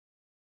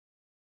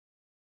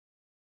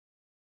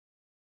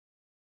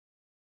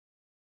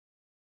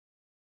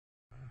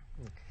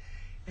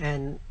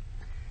And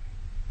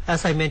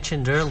as I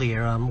mentioned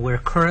earlier, we're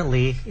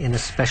currently in a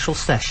special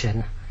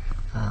session.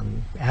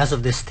 As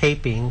of this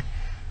taping,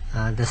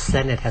 the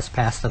Senate has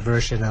passed a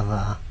version of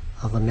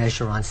a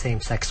measure on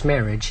same-sex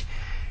marriage.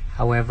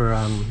 However,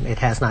 it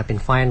has not been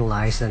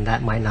finalized, and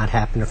that might not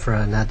happen for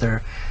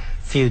another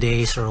few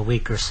days or a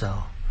week or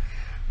so.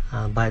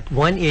 But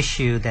one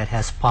issue that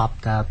has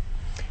popped up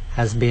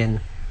has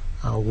been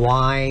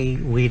why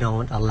we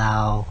don't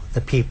allow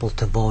the people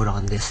to vote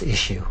on this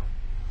issue.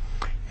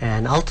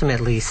 And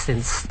ultimately,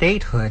 since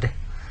statehood,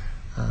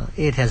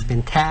 it has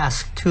been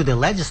tasked to the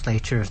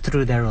legislature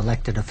through their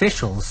elected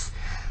officials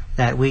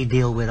that we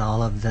deal with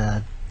all of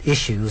the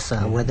issues,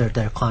 whether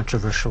they're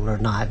controversial or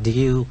not. Do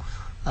you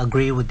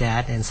agree with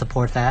that and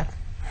support that?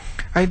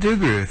 I do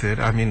agree with it.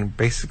 I mean,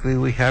 basically,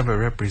 we have a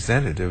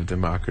representative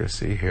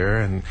democracy here,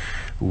 and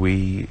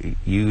we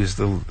use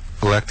the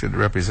elected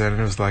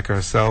representatives like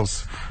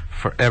ourselves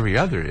for every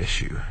other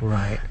issue.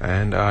 Right.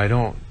 And I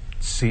don't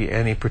see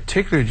any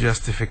particular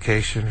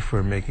justification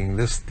for making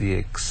this the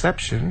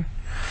exception.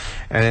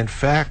 And in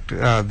fact,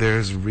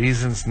 there's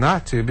reasons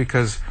not to,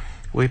 because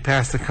we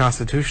passed a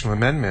constitutional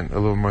amendment a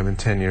little more than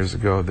 10 years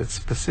ago that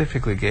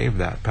specifically gave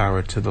that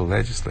power to the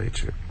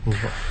legislature.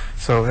 Mm-hmm.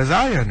 So as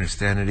I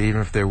understand it,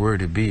 even if there were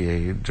to be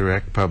a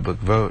direct public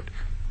vote,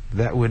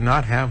 that would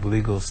not have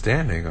legal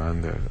standing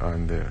on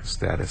the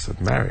status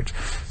of marriage.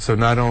 So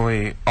not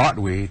only ought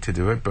we to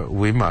do it, but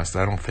we must.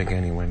 I don't think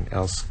anyone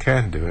else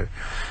can do it.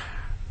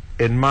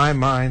 In my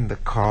mind, the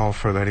call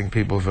for letting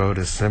people vote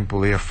is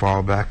simply a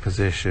fallback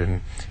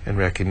position in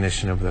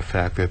recognition of the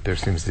fact that there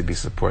seems to be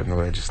support in the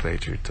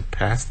legislature to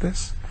pass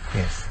this.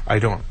 Yes. I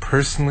don't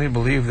personally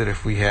believe that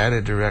if we had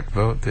a direct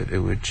vote that it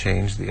would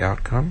change the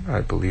outcome. I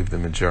believe the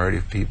majority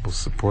of people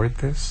support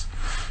this.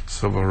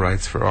 Civil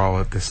rights for all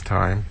at this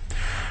time.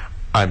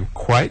 I'm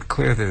quite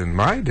clear that in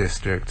my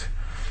district,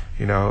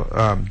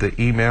 the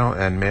email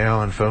and mail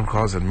and phone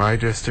calls in my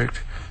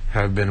district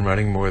have been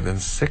running more than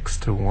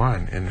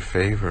 6-to-1 in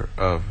favor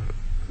of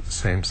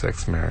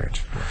same-sex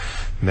marriage.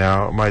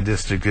 Now, my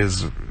district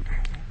is,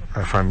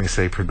 if I may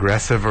say,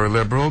 progressive or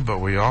liberal, but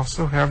we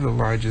also have the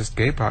largest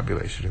gay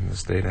population in the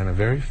state and a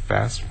very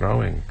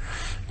fast-growing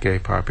gay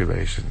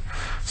population.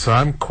 So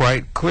I'm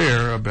quite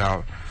clear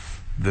about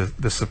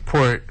the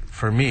support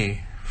for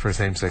me for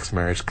same-sex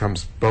marriage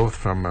comes both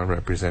from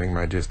representing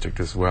my district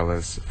as well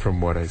as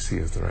from what I see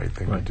as the right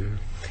thing to do.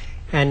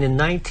 And in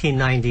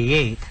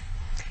 1998,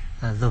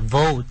 the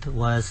vote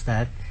was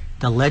that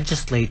the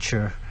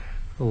legislature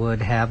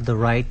would have the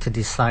right to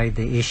decide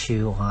the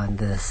issue on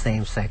the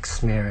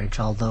same-sex marriage,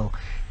 although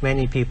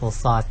many people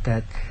thought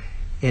that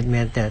it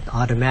meant that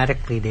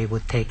automatically they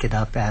would take it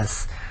up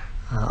as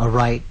a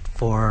right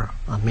for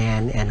a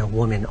man and a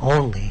woman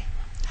only.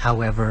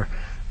 However,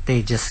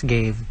 they just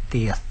gave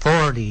the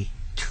authority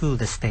to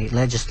the state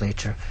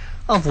legislature,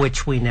 of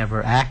which we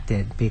never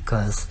acted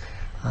because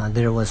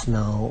there was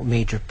no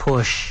major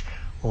push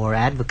or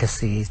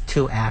advocacy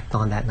to act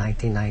on that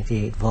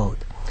 1998 vote.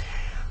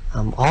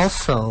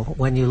 Also,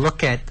 when you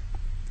look at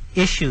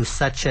issues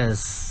such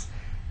as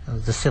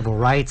the Civil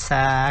Rights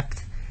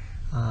Act,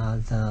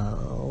 the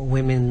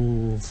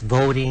women's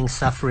voting,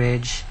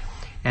 suffrage,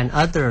 and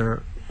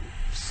other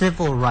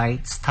civil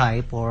rights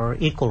type or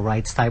equal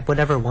rights type,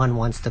 whatever one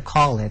wants to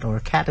call it or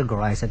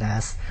categorize it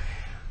as,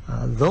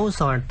 those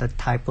aren't the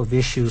type of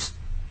issues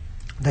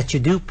that you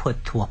do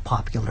put to a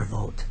popular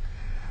vote.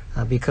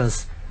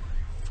 Because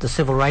the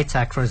Civil Rights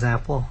Act, for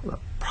example,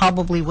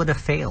 probably would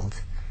have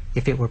failed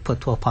if it were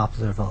put to a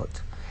popular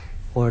vote.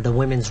 Or the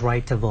women's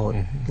right to vote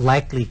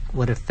likely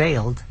would have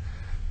failed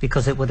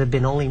because it would have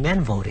been only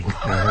men voting.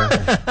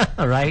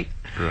 Right?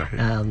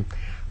 Right.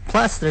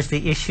 Plus, there's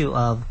the issue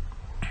of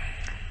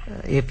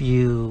if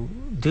you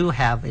do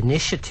have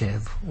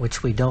initiative,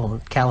 which we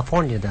don't,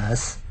 California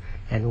does,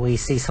 and we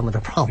see some of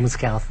the problems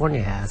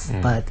California has,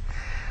 but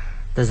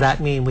does that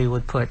mean we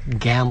would put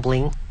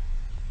gambling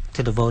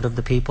to the vote of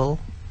the people?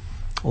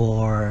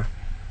 Or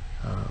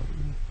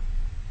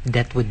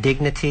death with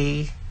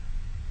dignity,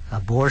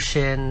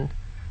 abortion?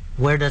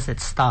 Where does it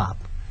stop?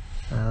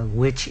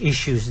 Which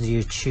issues do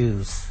you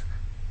choose?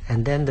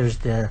 And then there's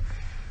the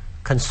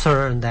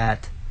concern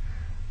that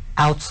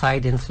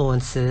outside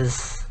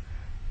influences,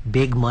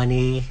 big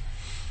money,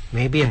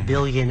 maybe a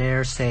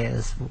billionaire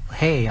says,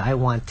 hey, I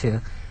want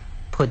to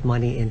put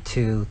money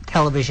into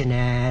television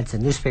ads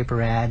and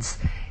newspaper ads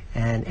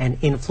and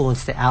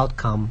influence the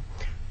outcome,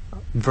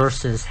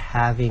 versus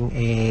having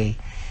a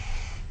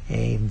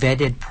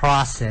vetted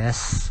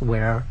process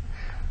where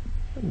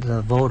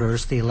the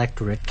voters, the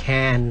electorate,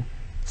 can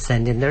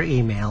send in their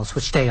emails,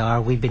 which they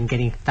are. We've been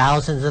getting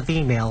thousands of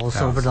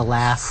emails over the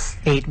last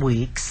 8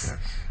 weeks,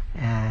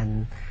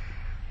 and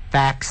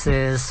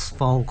faxes,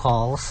 phone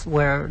calls,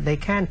 where they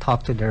can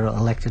talk to their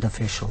elected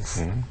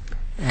officials.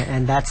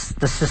 And that's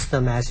the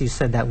system, as you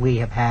said, that we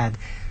have had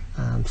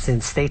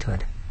since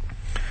statehood.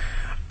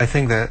 I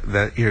think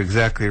that you're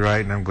exactly right,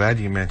 and I'm glad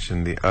you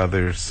mentioned the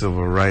other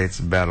civil rights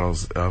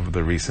battles of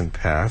the recent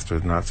past, or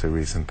not so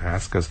recent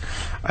past, because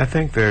I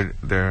think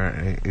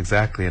they're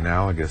exactly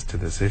analogous to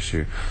this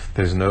issue.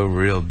 There's no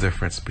real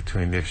difference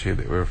between the issue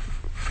that we're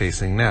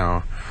facing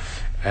now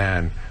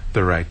and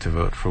the right to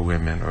vote for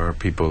women or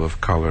people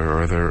of color,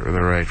 or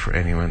the right for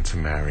anyone to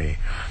marry.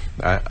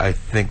 I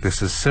think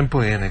this is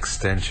simply an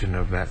extension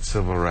of that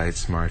civil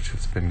rights march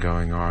that's been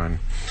going on.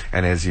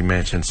 And as you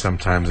mentioned,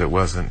 sometimes it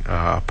wasn't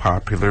a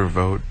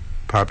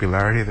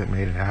popularity that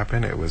made it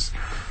happen. It was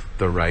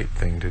the right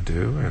thing to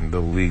do and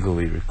the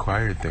legally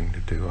required thing to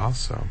do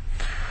also.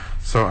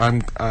 So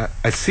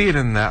I see it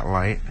in that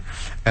light.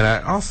 And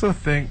I also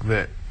think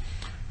that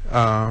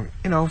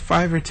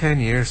 5 or 10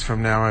 years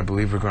from now, I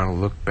believe we're going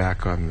to look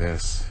back on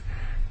this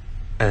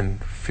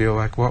and feel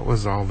like, what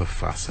was all the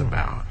fuss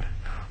about?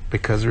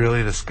 Because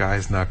really the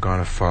sky's not going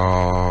to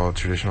fall,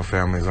 traditional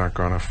families aren't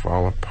going to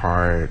fall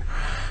apart,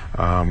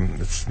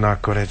 it's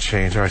not going to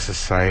change our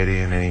society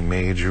in any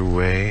major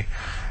way.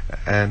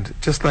 And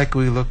just like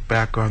we look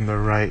back on the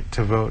right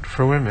to vote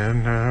for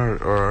women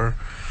or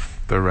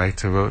the right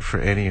to vote for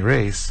any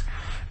race,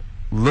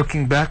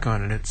 looking back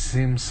on it, it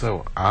seems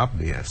so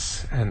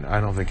obvious, and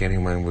I don't think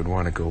anyone would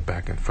want to go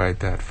back and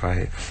fight that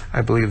fight.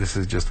 I believe this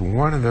is just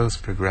one of those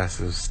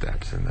progressive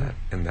steps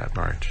in that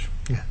march.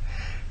 Yeah.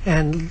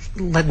 And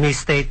let me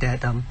state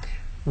that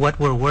what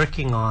we're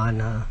working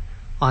on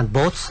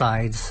both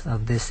sides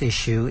of this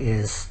issue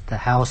is the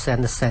House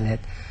and the Senate.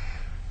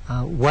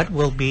 What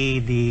will be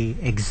the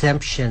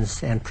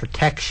exemptions and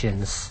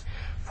protections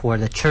for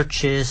the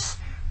churches,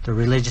 the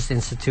religious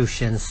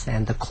institutions,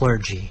 and the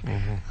clergy?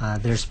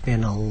 There's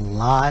been a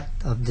lot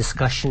of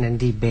discussion and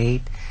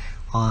debate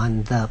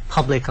on the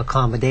public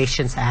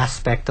accommodations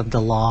aspect of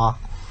the law,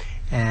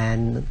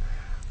 and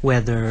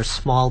whether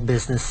small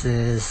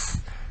businesses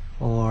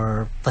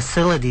or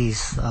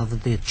facilities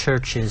of the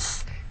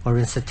churches or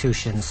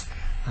institutions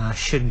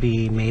should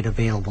be made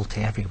available to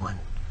everyone.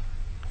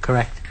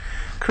 Correct?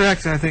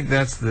 Correct. I think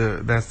that's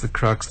the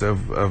crux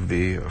of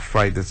the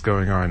fight that's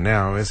going on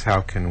now, is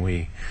how can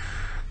we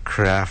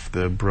craft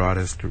the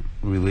broadest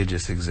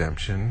religious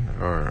exemption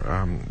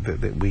or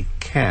that we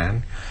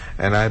can.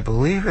 And I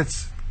believe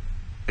it's,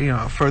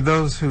 for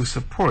those who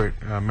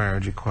support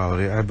marriage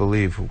equality, I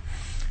believe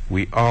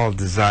we all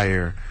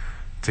desire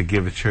to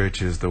give the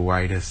churches the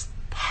widest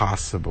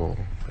possible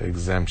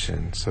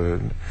exemption.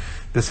 So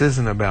this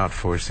isn't about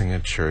forcing a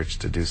church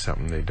to do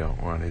something they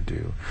don't want to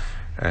do.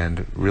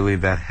 And really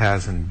that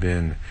hasn't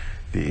been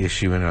the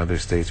issue in other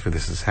states where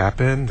this has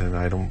happened, and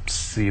I don't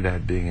see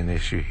that being an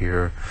issue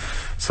here.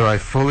 So I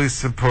fully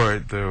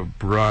support the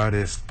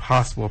broadest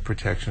possible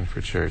protection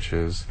for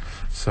churches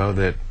so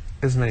that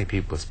as many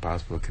people as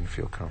possible can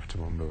feel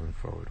comfortable moving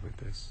forward with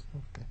this.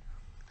 Okay.